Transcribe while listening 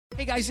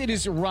Hey guys, it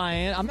is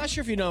Ryan. I'm not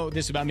sure if you know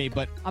this about me,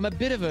 but I'm a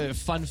bit of a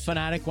fun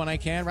fanatic when I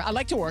can. I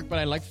like to work, but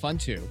I like fun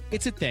too.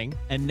 It's a thing.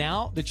 And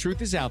now the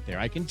truth is out there.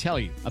 I can tell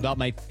you about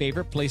my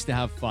favorite place to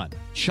have fun.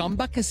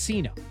 Chumba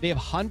Casino. They have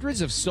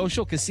hundreds of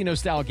social casino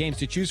style games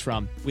to choose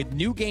from with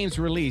new games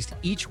released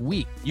each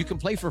week. You can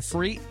play for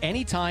free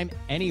anytime,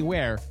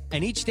 anywhere.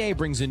 And each day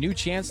brings a new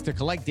chance to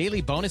collect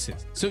daily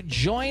bonuses. So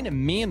join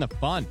me in the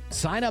fun.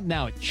 Sign up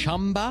now at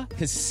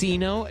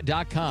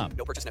ChumbaCasino.com.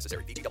 No purchase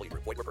necessary. VGW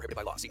Group. Void where prohibited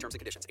by law. See terms and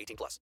conditions.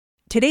 18+.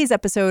 Today's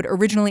episode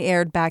originally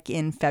aired back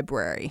in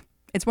February.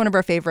 It's one of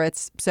our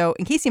favorites, so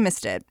in case you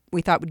missed it,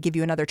 we thought we'd give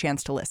you another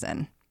chance to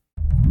listen.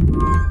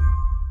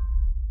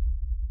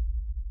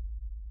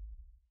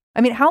 I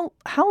mean, how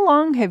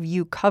long have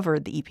you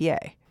covered the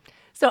EPA?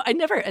 So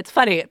it's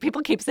funny,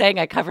 people keep saying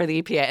I cover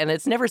the EPA, and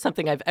it's never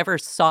something I've ever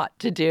sought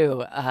to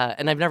do,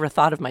 and I've never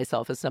thought of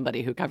myself as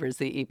somebody who covers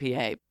the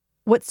EPA.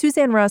 What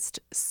Suzanne Rust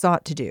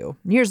sought to do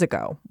years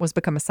ago was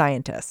become a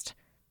scientist.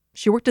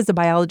 She worked as a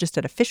biologist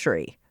at a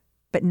fishery,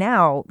 but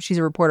now she's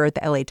a reporter at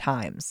the LA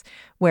Times,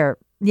 where,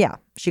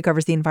 she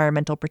covers the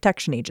Environmental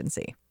Protection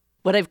Agency.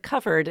 What I've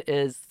covered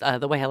is,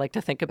 the way I like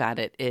to think about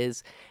it,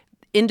 is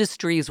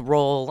industry's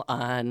role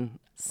on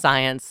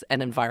science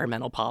and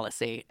environmental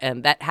policy,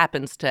 and that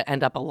happens to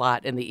end up a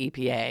lot in the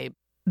EPA.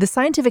 The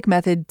scientific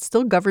method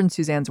still governs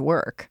Suzanne's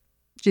work.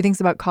 She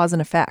thinks about cause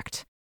and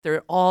effect. There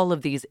are all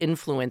of these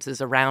influences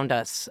around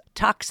us,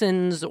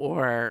 toxins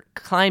or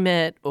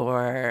climate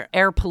or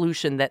air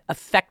pollution that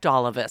affect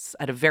all of us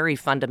at a very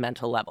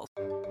fundamental level.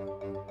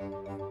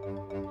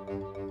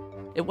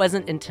 It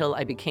wasn't until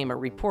I became a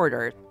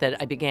reporter that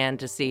I began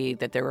to see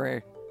that there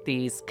were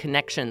these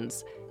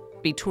connections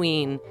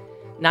between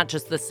not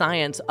just the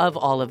science of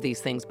all of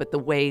these things, but the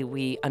way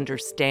we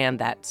understand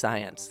that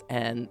science.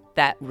 And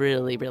that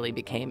really, really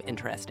became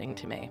interesting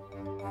to me.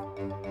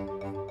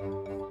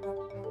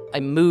 I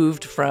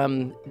moved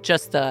from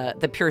just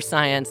the pure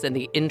science and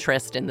the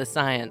interest in the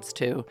science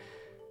to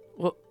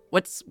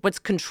what's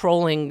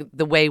controlling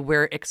the way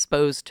we're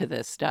exposed to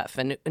this stuff,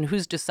 and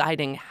who's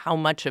deciding how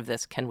much of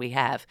this can we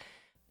have.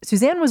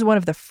 Suzanne was one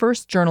of the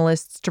first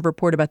journalists to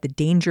report about the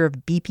danger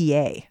of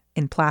BPA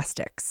in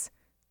plastics.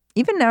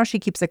 Even now, she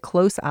keeps a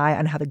close eye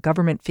on how the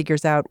government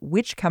figures out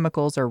which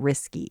chemicals are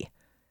risky.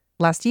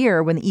 Last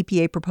year, when the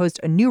EPA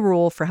proposed a new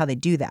rule for how they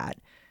do that,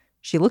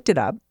 she looked it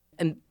up.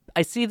 And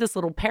I see this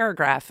little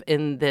paragraph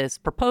in this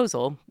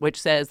proposal,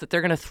 which says that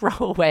they're going to throw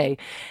away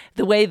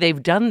the way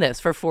they've done this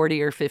for 40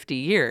 or 50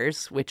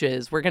 years, which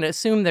is we're going to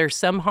assume there's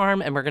some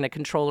harm and we're going to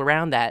control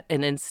around that.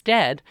 And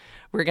instead,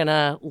 we're going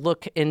to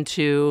look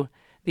into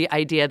the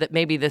idea that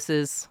maybe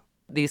these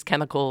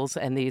chemicals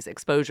and these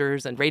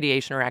exposures and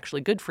radiation are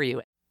actually good for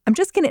you. I'm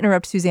just going to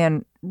interrupt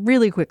Suzanne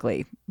really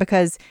quickly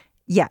because,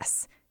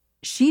 yes,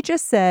 she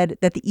just said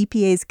that the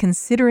EPA is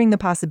considering the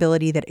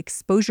possibility that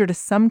exposure to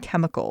some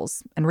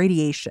chemicals and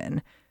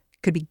radiation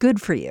could be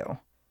good for you,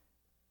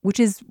 which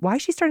is why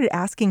she started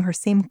asking her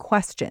same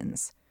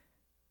questions.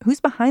 Who's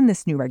behind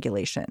this new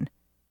regulation?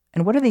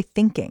 And what are they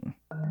thinking?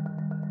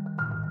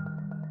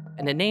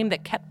 And a name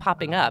that kept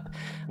popping up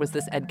was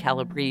this Ed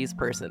Calabrese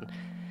person.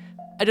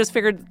 I just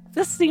figured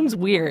this seems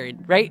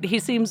weird, right? He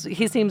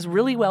seems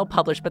really well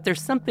published, but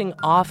there's something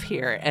off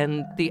here.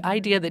 And the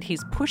idea that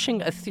he's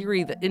pushing a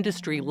theory that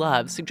industry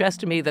loves suggests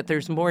to me that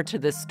there's more to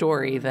this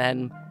story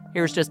than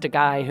here's just a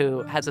guy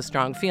who has a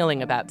strong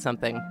feeling about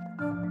something.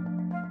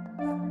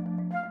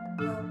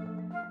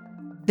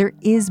 There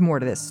is more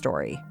to this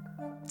story.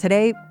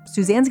 Today,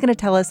 Suzanne's going to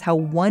tell us how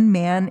one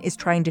man is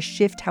trying to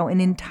shift how an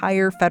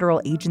entire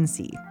federal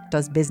agency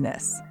does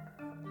business.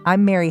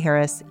 I'm Mary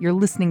Harris. You're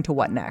listening to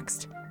What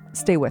Next?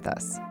 Stay with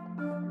us.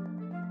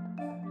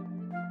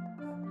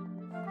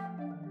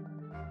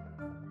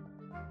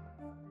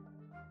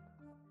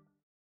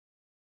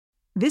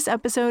 This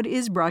episode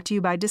is brought to you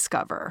by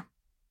Discover.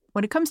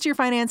 When it comes to your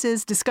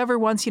finances, Discover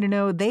wants you to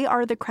know they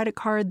are the credit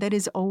card that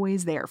is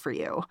always there for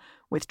you.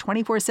 With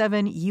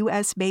 24/7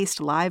 U.S.-based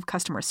live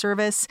customer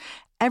service,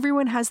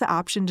 everyone has the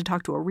option to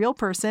talk to a real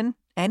person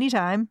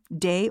anytime,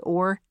 day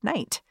or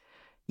night.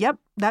 Yep,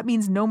 that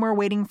means no more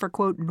waiting for,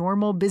 quote,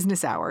 normal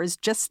business hours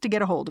just to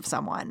get a hold of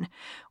someone.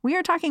 We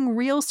are talking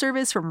real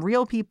service from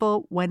real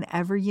people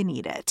whenever you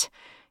need it.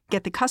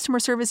 Get the customer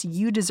service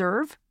you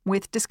deserve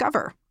with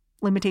Discover.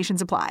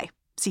 Limitations apply.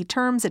 See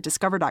terms at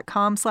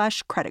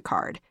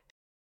discover.com/creditcard.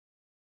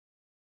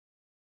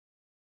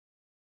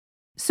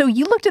 So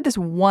you looked at this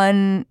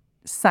one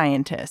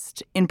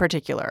scientist in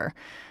particular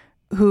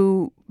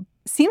who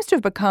seems to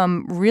have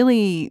become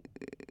really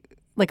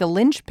like a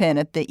linchpin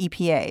at the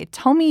EPA.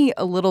 Tell me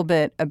a little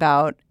bit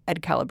about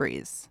Ed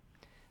Calabrese.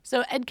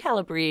 So Ed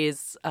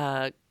Calabrese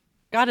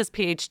got his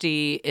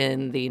PhD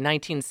in the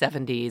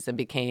 1970s and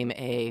became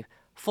a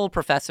full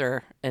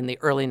professor in the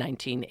early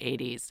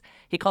 1980s.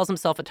 He calls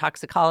himself a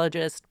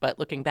toxicologist, but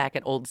looking back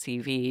at old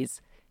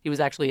CVs, he was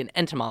actually an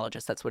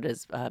entomologist. That's what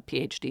his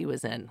PhD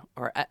was in.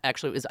 Or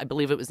actually, I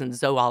believe it was in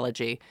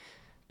zoology,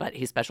 but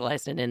he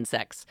specialized in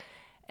insects.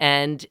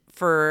 And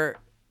for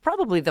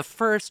probably the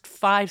first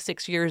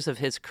 5-6 years of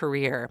his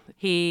career,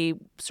 he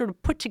sort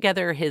of put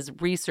together his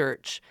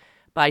research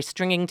by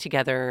stringing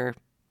together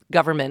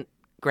government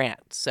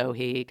grants. So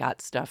he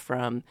got stuff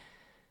from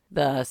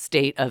the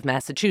state of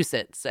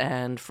Massachusetts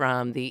and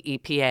from the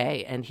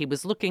EPA. And he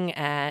was looking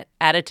at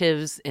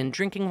additives in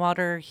drinking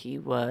water. He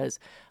was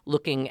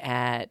looking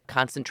at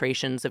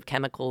concentrations of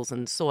chemicals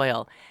in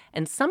soil.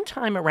 And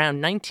sometime around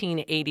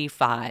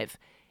 1985,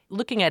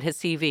 looking at his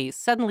CV,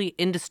 suddenly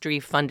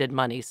industry-funded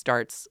money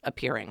starts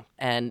appearing,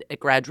 and it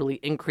gradually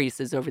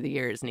increases over the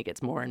years, and he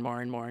gets more and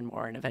more and more and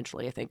more, and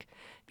eventually, I think,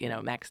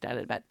 maxed out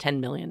at about $10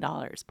 million.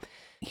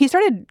 He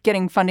started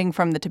getting funding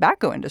from the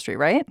tobacco industry,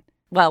 right?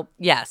 Well,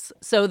 yes.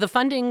 So the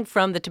funding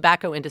from the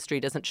tobacco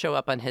industry doesn't show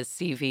up on his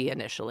CV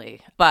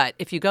initially. But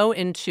if you go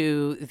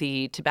into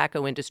the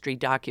tobacco industry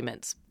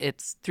documents,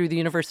 it's through the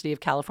University of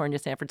California,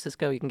 San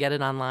Francisco. You can get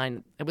it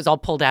online. It was all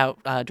pulled out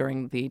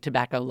during the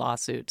tobacco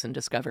lawsuits and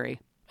discovery.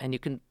 And you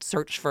can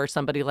search for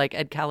somebody like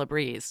Ed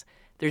Calabrese.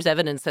 There's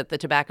evidence that the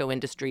tobacco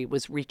industry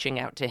was reaching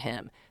out to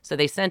him. So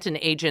they sent an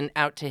agent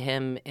out to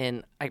him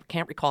in, I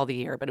can't recall the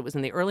year, but it was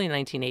in the early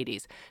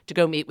 1980s, to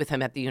go meet with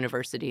him at the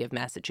University of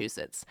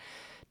Massachusetts.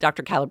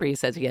 Dr. Calabrese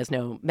says he has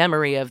no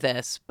memory of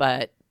this,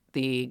 but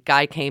the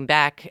guy came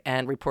back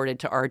and reported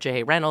to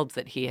R.J. Reynolds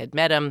that he had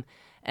met him,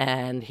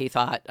 and he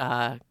thought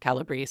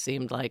Calabrese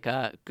seemed like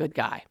a good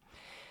guy.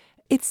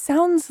 It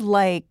sounds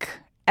like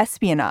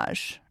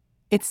espionage.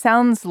 It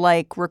sounds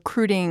like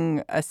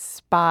recruiting a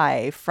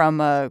spy from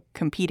a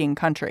competing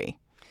country.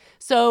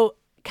 So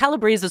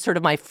Calabrese is sort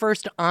of my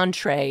first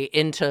entree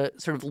into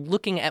sort of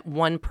looking at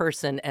one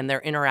person and their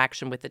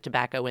interaction with the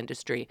tobacco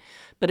industry.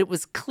 But it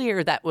was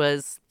clear that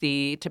was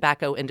the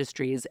tobacco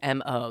industry's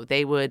MO.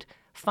 They would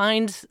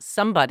find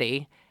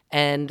somebody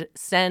and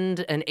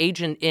send an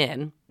agent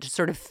in to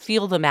sort of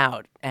feel them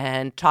out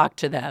and talk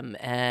to them.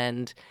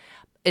 And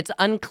it's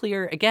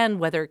unclear, again,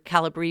 whether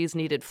Calabrese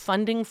needed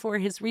funding for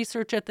his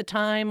research at the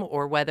time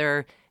or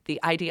whether the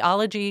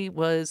ideology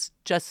was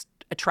just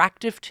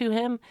attractive to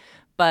him.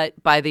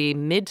 But by the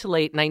mid to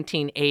late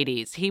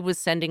 1980s, he was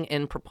sending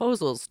in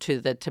proposals to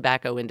the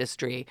tobacco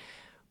industry,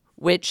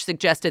 which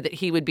suggested that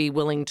he would be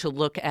willing to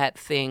look at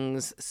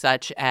things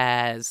such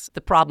as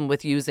the problem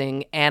with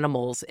using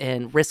animals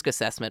in risk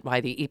assessment, why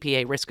the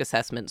EPA risk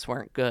assessments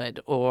weren't good,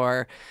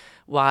 or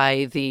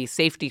why the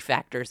safety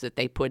factors that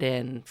they put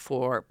in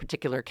for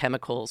particular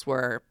chemicals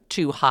were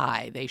too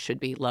high. They should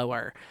be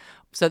lower.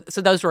 So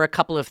those were a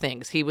couple of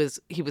things. He was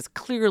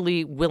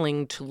clearly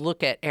willing to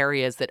look at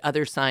areas that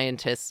other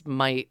scientists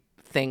might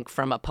think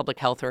from a public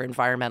health or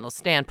environmental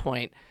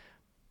standpoint,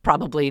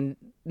 probably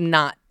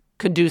not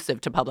conducive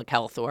to public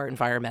health or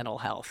environmental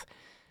health.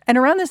 And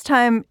around this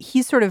time,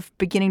 he's sort of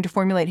beginning to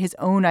formulate his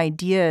own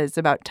ideas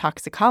about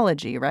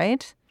toxicology,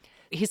 right?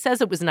 He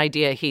says it was an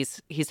idea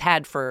he's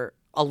had for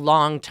a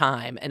long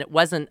time, and it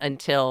wasn't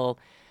until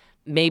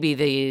maybe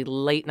the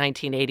late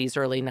 1980s,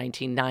 early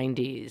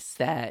 1990s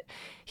that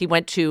he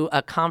went to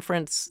a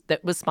conference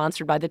that was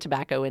sponsored by the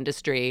tobacco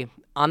industry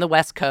on the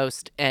West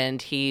Coast,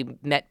 and he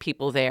met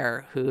people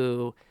there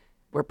who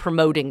were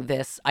promoting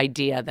this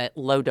idea that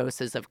low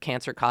doses of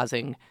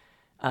cancer-causing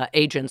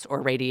agents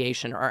or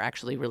radiation are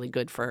actually really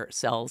good for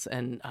cells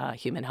and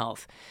human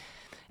health.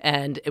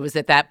 And it was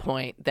at that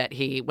point that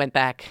he went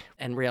back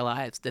and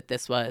realized that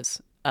this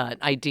was an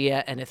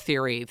idea and a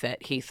theory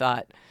that he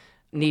thought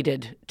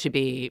needed to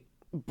be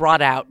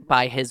brought out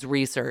by his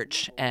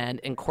research and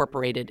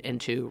incorporated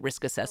into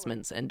risk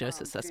assessments and dose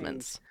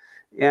assessments.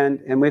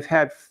 And we've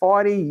had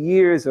 40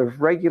 years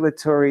of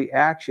regulatory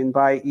action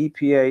by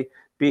EPA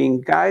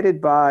being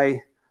guided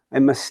by a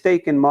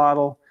mistaken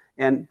model.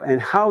 And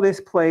how this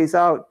plays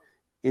out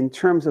in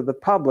terms of the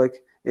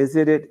public is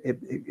that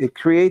it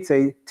creates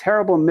a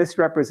terrible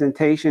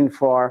misrepresentation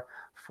for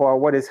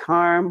what is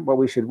harm, what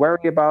we should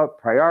worry about,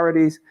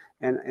 priorities.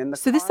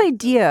 So this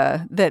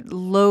idea that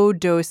low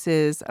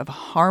doses of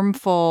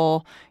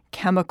harmful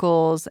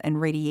chemicals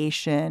and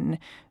radiation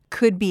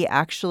could be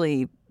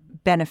actually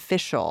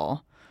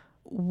beneficial.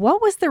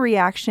 What was the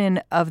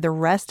reaction of the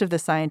rest of the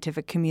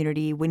scientific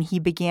community when he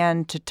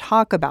began to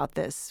talk about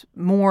this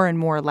more and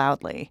more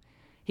loudly?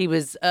 He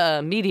was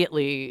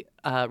immediately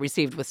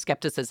received with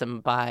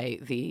skepticism by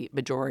the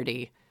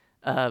majority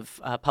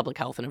of public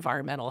health and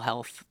environmental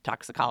health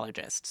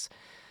toxicologists.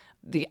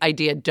 The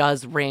idea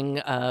does ring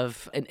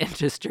of an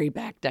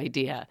industry-backed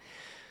idea.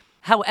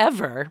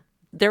 However,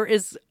 there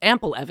is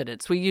ample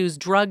evidence. We use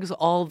drugs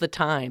all the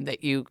time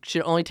that you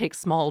should only take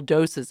small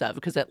doses of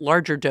because at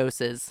larger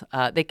doses,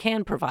 they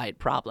can provide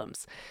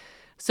problems.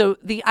 So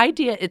the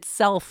idea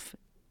itself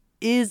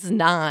is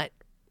not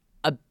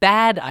a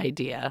bad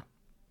idea,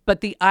 but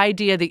the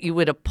idea that you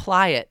would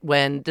apply it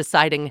when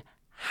deciding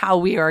how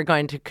we are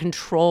going to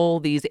control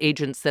these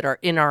agents that are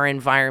in our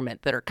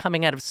environment, that are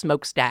coming out of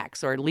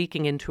smokestacks or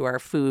leaking into our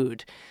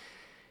food,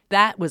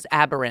 that was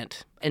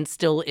aberrant and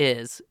still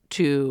is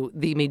to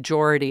the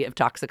majority of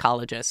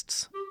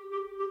toxicologists.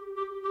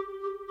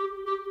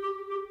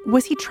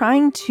 Was he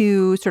trying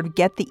to sort of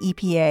get the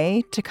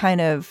EPA to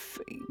kind of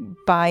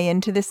buy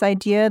into this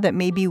idea that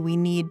maybe we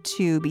need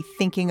to be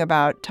thinking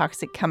about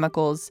toxic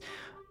chemicals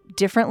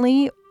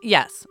differently?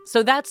 Yes.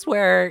 So that's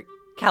where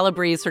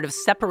Calabrese sort of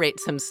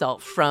separates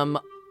himself from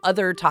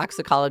other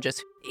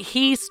toxicologists.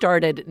 He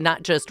started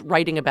not just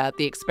writing about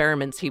the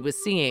experiments he was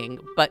seeing,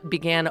 but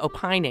began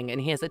opining, and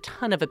he has a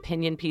ton of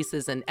opinion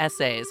pieces and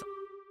essays.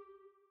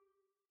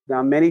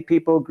 Now, many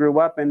people grew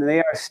up and they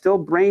are still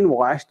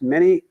brainwashed.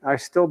 Many are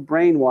still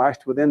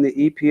brainwashed within the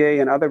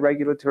EPA and other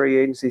regulatory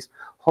agencies,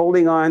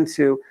 holding on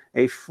to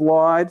a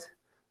flawed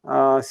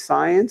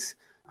science.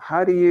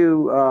 How do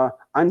you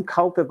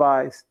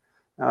uncultivate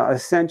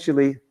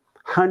essentially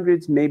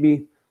hundreds,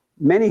 maybe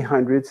many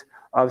hundreds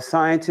of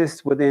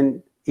scientists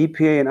within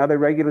EPA and other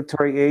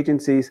regulatory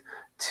agencies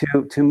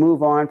to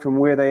move on from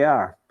where they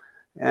are?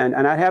 And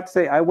I have to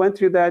say, I went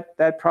through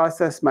that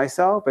process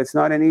myself. It's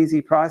not an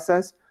easy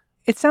process.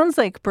 It sounds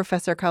like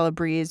Professor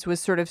Calabrese was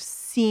sort of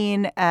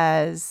seen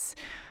as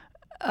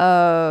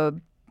a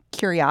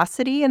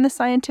curiosity in the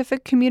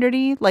scientific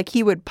community. Like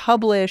he would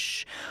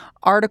publish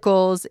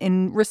articles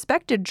in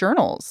respected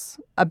journals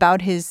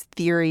about his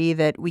theory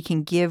that we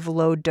can give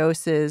low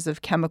doses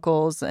of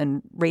chemicals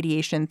and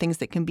radiation, things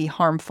that can be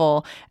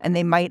harmful, and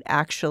they might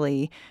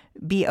actually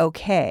be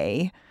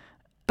okay.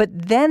 But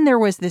then there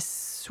was this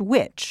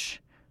switch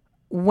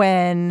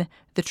when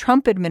the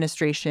Trump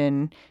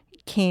administration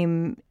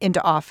came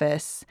into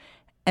office,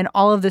 and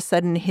all of a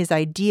sudden his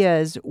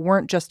ideas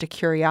weren't just a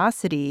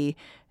curiosity.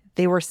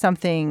 They were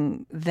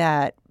something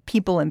that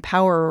people in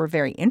power were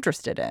very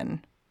interested in.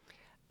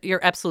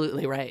 You're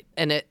absolutely right.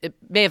 And it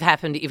may have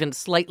happened even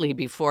slightly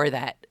before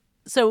that.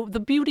 So the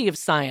beauty of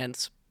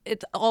science,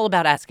 it's all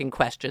about asking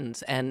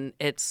questions, and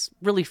it's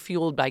really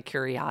fueled by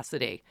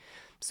curiosity.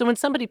 So when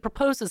somebody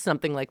proposes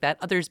something like that,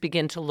 others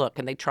begin to look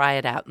and they try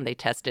it out and they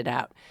test it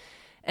out.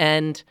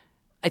 And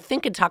I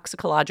think in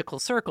toxicological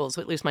circles,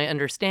 at least my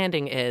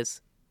understanding is,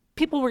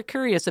 people were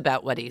curious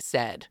about what he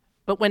said.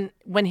 But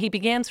when he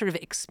began sort of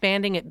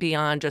expanding it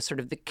beyond just sort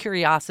of the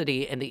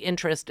curiosity and the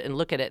interest and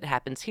look at it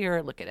happens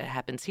here, look at it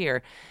happens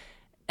here,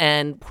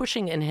 and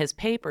pushing in his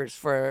papers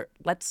for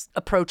let's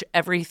approach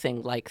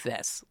everything like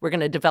this. We're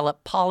going to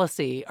develop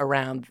policy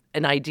around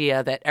an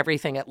idea that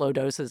everything at low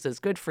doses is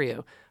good for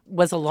you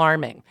was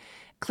alarming.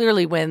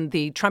 Clearly, when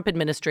the Trump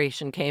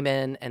administration came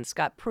in and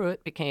Scott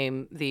Pruitt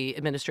became the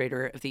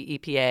administrator of the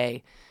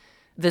EPA,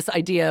 this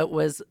idea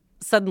was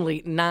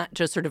suddenly not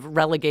just sort of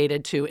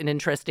relegated to an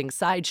interesting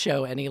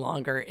sideshow any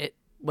longer. It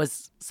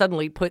was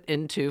suddenly put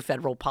into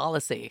federal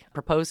policy,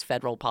 proposed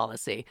federal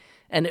policy,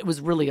 and it was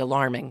really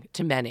alarming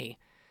to many.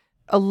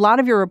 A lot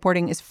of your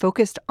reporting is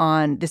focused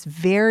on this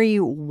very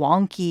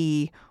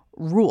wonky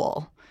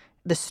rule,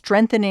 the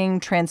Strengthening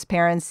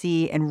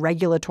Transparency and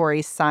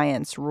Regulatory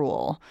Science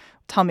rule.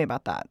 Tell me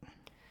about that.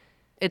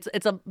 It's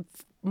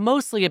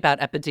mostly about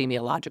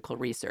epidemiological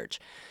research.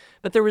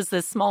 But there was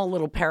this small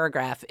little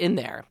paragraph in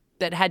there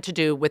that had to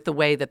do with the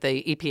way that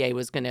the EPA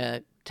was going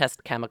to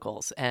test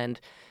chemicals. And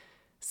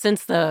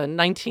since the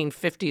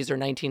 1950s or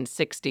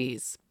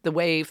 1960s, the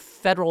way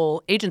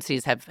federal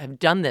agencies have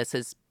done this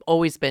has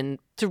always been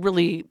to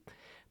really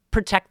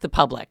protect the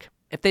public.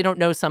 If they don't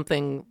know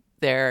something,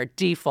 their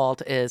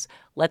default is,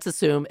 let's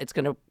assume it's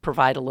going to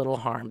provide a little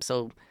harm.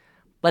 So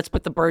let's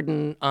put the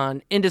burden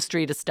on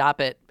industry to stop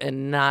it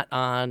and not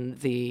on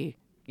the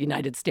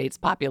United States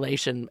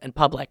population and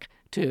public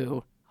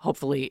to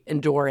hopefully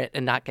endure it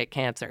and not get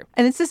cancer.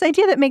 And it's this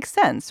idea that makes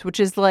sense, which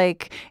is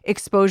like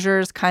exposure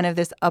is kind of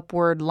this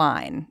upward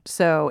line.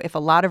 So if a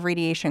lot of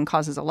radiation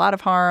causes a lot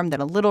of harm, then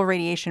a little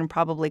radiation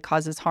probably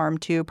causes harm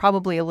too,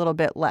 probably a little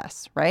bit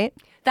less, right?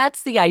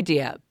 That's the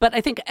idea. But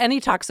I think any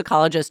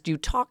toxicologist you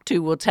talk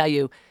to will tell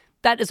you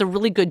that is a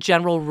really good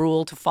general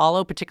rule to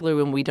follow,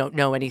 particularly when we don't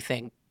know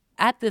anything.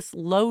 At this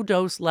low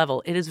dose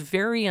level, it is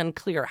very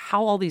unclear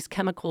how all these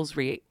chemicals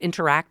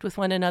interact with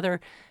one another,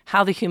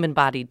 how the human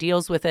body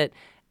deals with it.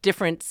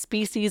 Different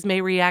species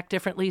may react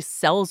differently,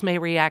 cells may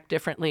react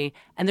differently,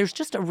 and there's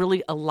just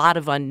a lot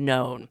of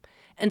unknown.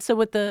 And so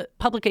what the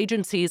public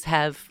agencies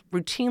have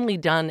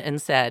routinely done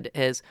and said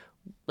is,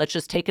 let's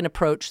just take an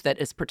approach that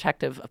is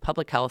protective of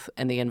public health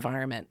and the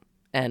environment.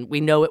 And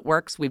we know it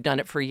works. We've done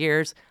it for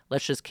years.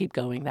 Let's just keep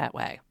going that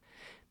way.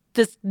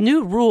 This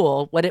new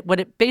rule, what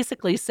it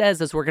basically says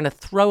is we're going to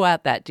throw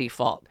out that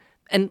default.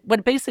 And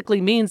what it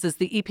basically means is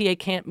the EPA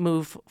can't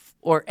move,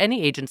 or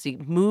any agency,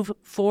 move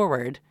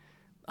forward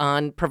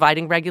on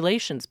providing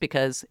regulations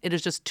because it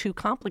is just too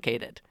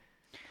complicated.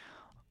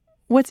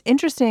 What's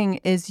interesting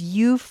is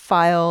you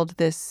filed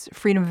this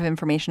Freedom of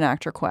Information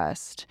Act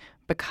request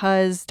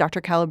because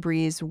Dr.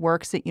 Calabrese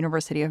works at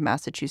University of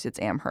Massachusetts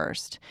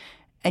Amherst,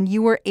 and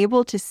you were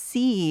able to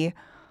see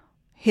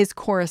his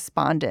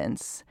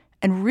correspondence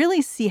and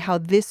really see how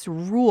this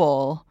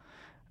rule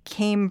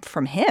came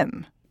from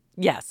him.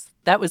 Yes,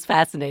 that was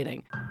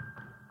fascinating.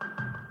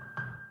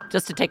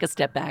 Just to take a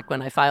step back,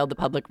 when I filed the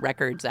Public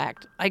Records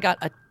Act, I got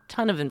a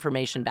ton of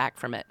information back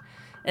from it,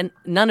 and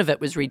none of it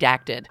was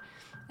redacted.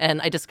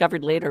 And I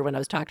discovered later when I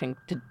was talking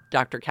to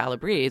Dr.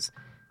 Calabrese,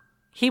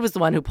 he was the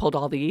one who pulled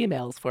all the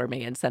emails for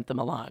me and sent them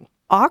along.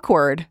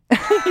 awkward.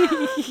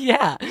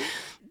 Yeah.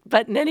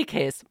 But in any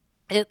case,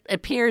 it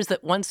appears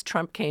that once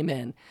Trump came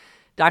in,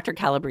 Dr.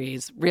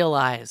 Calabrese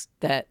realized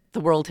that the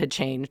world had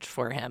changed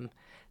for him.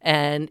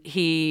 And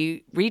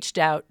he reached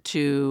out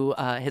to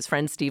his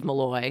friend Steve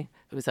Malloy,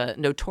 who's a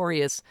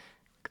notorious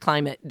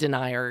climate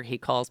denier. He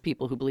calls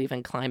people who believe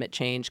in climate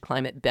change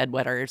climate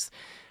bedwetters.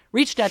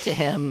 Reached out to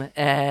him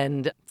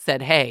and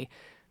said, hey,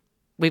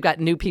 we've got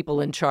new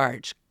people in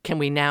charge. Can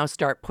we now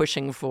start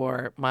pushing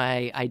for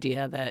my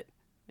idea that,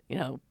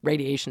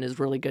 radiation is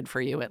really good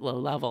for you at low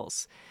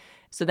levels?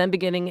 So then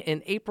beginning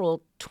in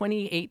April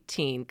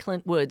 2018,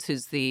 Clint Woods,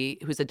 who's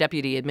a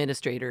deputy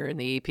administrator in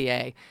the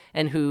EPA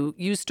and who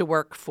used to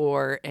work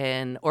for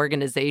an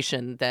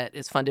organization that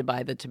is funded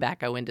by the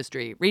tobacco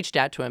industry, reached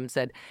out to him and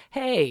said,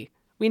 hey,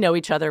 we know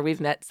each other.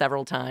 We've met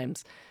several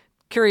times.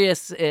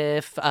 Curious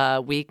if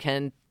we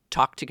can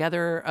talk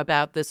together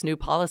about this new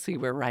policy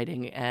we're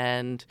writing,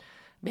 and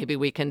maybe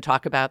we can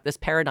talk about this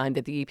paradigm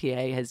that the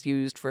EPA has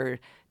used for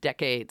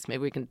decades.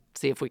 Maybe we can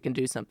see if we can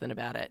do something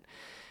about it.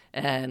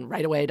 And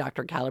right away,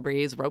 Dr.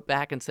 Calabrese wrote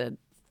back and said,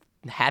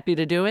 happy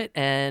to do it.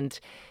 And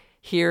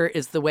here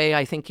is the way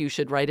I think you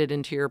should write it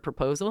into your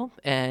proposal.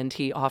 And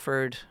he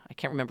offered, I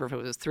can't remember if it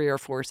was 3 or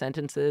 4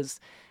 sentences.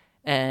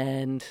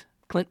 And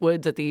Clint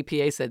Woods at the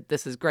EPA said,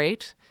 this is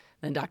great.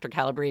 Then Dr.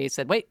 Calabrese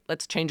said, wait,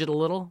 let's change it a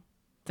little.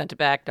 Sent it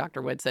back.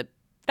 Dr. Woods said,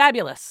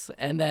 fabulous.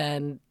 And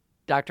then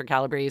Dr.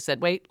 Calabrese said,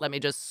 wait, let me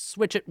just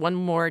switch it one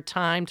more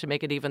time to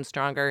make it even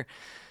stronger.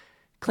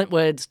 Clint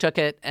Woods took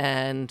it,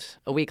 and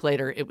a week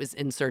later, it was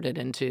inserted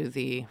into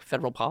the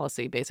federal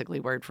policy, basically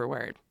word for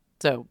word.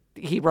 So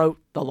he wrote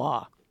the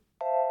law.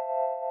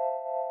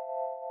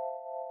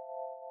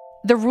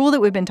 The rule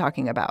that we've been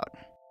talking about,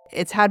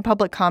 it's had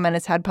public comment,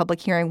 it's had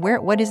public hearing.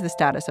 What is the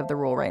status of the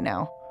rule right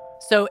now?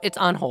 So it's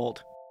on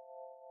hold.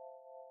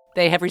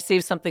 They have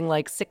received something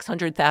like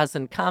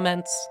 600,000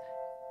 comments.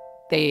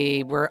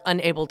 They were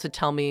unable to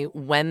tell me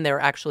when they're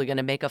actually going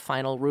to make a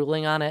final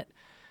ruling on it.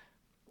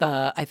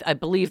 I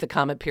believe the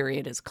comment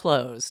period is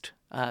closed,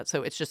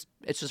 so it's just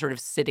sort of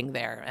sitting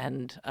there.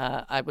 And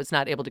I was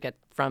not able to get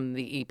from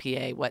the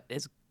EPA what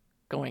is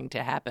going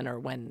to happen or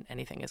when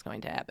anything is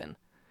going to happen.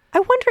 I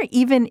wonder,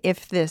 even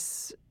if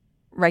this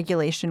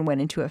regulation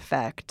went into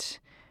effect,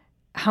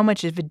 how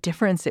much of a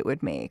difference it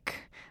would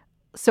make.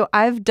 So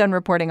I've done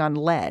reporting on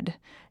lead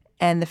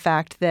and the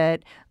fact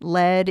that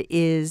lead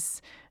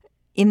is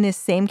in this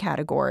same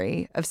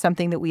category of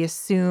something that we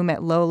assume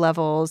at low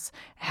levels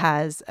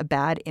has a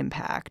bad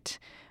impact.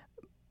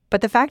 But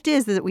the fact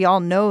is that we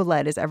all know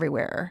lead is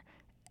everywhere.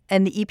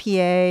 And the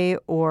EPA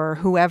or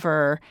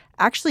whoever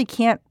actually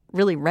can't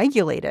really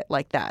regulate it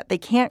like that. They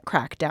can't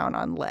crack down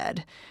on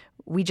lead.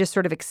 We just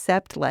sort of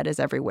accept lead as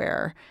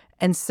everywhere.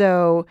 And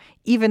so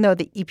even though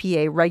the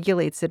EPA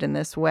regulates it in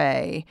this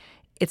way,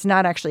 it's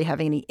not actually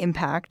having any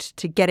impact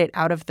to get it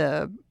out of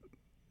the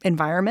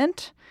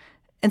environment.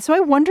 And so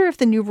I wonder if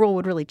the new rule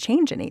would really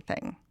change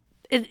anything.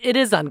 It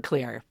is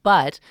unclear,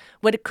 but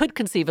what it could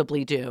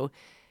conceivably do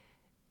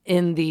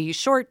in the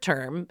short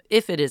term,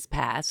 if it is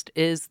passed,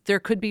 is there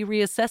could be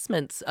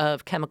reassessments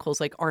of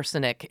chemicals like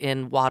arsenic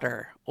in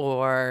water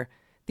or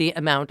the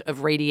amount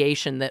of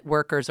radiation that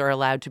workers are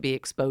allowed to be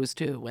exposed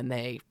to when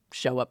they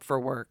show up for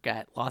work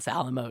at Los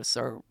Alamos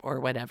or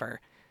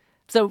whatever.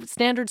 So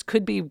standards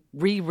could be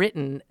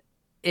rewritten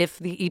if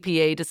the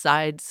EPA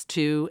decides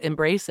to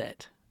embrace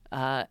it.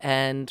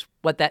 And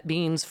what that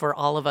means for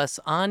all of us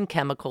on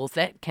chemicals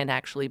that can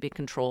actually be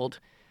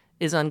controlled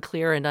is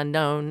unclear and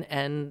unknown,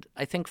 and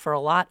I think for a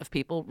lot of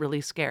people,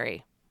 really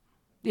scary.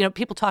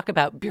 People talk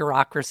about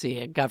bureaucracy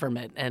in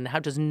government and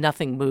how just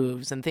nothing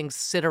moves and things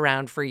sit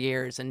around for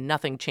years and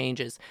nothing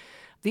changes.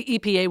 The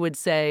EPA would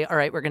say, all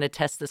right, we're going to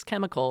test this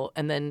chemical,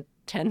 and then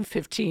 10,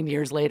 15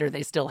 years later,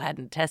 they still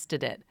hadn't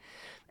tested it.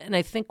 And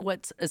I think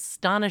what's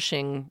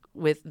astonishing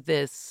with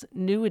this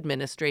new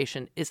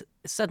administration is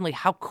suddenly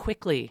how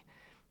quickly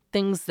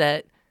things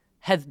that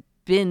have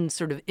been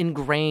sort of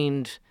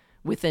ingrained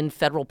within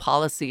federal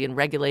policy and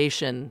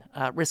regulation,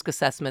 risk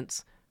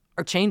assessments,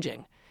 are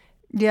changing.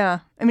 Yeah.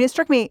 I mean, it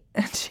struck me,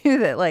 too,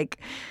 that,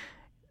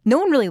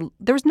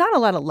 there was not a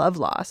lot of love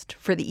lost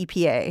for the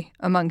EPA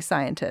among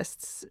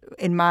scientists,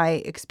 in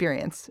my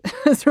experience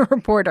as a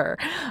reporter.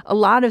 A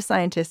lot of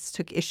scientists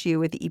took issue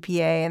with the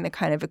EPA and the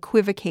kind of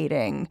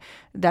equivocating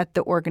that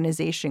the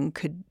organization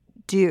could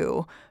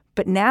do.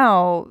 But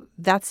now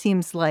that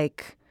seems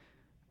like,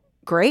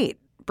 great,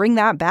 bring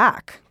that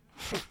back.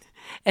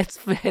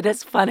 It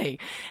is funny.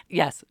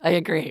 Yes, I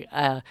agree.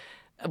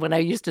 When I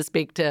used to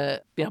speak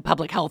to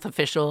public health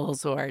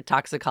officials or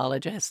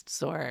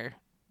toxicologists or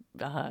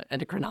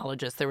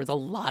endocrinologists, there was a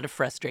lot of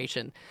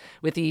frustration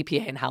with the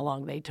EPA and how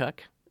long they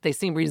took. They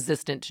seem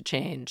resistant to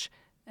change,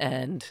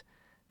 and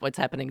what's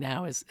happening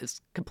now is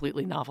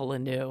completely novel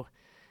and new.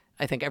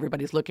 I think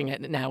everybody's looking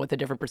at it now with a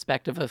different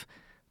perspective of,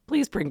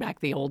 please bring back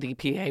the old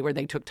EPA where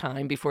they took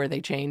time before they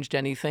changed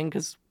anything,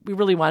 because we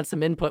really want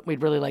some input.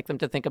 We'd really like them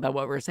to think about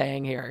what we're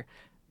saying here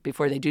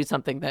before they do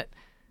something that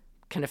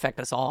can affect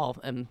us all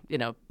and,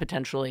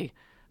 potentially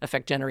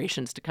affect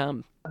generations to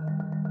come.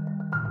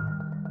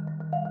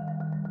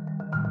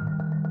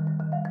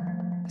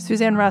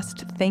 Suzanne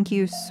Rust, thank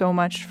you so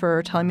much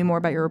for telling me more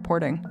about your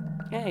reporting.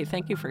 Hey,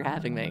 thank you for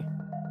having me.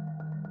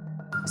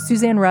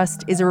 Suzanne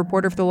Rust is a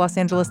reporter for the Los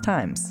Angeles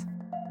Times.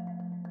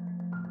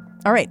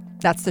 All right,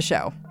 that's the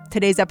show.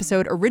 Today's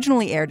episode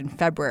originally aired in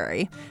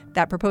February.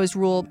 That proposed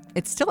rule,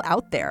 it's still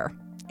out there.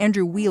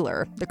 Andrew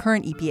Wheeler, the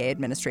current EPA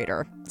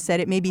administrator, said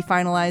it may be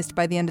finalized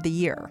by the end of the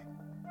year.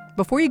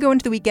 Before you go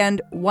into the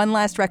weekend, one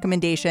last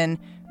recommendation.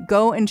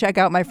 Go and check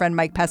out my friend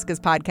Mike Pesca's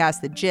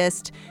podcast, The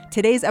Gist.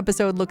 Today's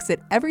episode looks at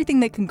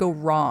everything that can go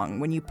wrong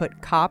when you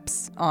put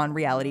cops on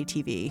reality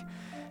TV.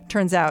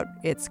 Turns out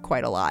it's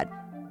quite a lot.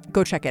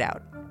 Go check it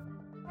out.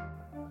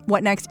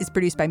 What Next is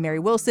produced by Mary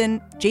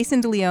Wilson,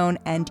 Jason DeLeon,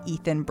 and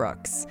Ethan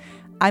Brooks.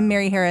 I'm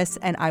Mary Harris,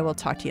 and I will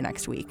talk to you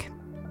next week.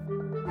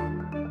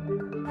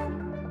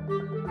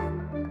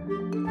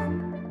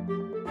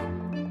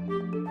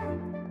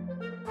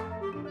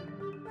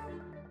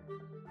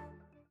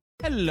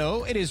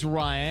 Hello, it is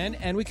Ryan,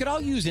 and we could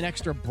all use an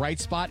extra bright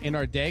spot in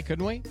our day,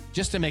 couldn't we?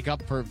 Just to make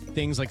up for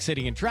things like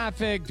sitting in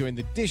traffic, doing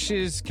the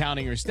dishes,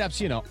 counting your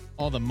steps,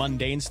 all the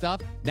mundane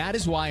stuff. That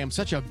is why I'm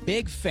such a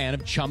big fan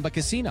of Chumba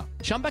Casino.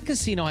 Chumba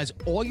Casino has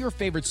all your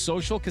favorite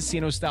social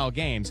casino-style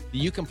games that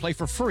you can play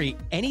for free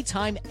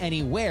anytime,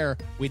 anywhere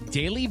with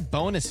daily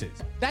bonuses.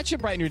 That should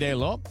brighten your day a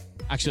little.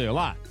 Actually, a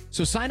lot.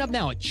 So sign up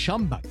now at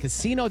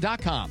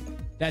ChumbaCasino.com.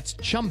 That's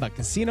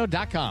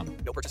ChumbaCasino.com.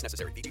 No purchase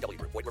necessary. VGW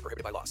Group. Void where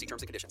prohibited by law. See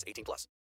terms and conditions. 18+.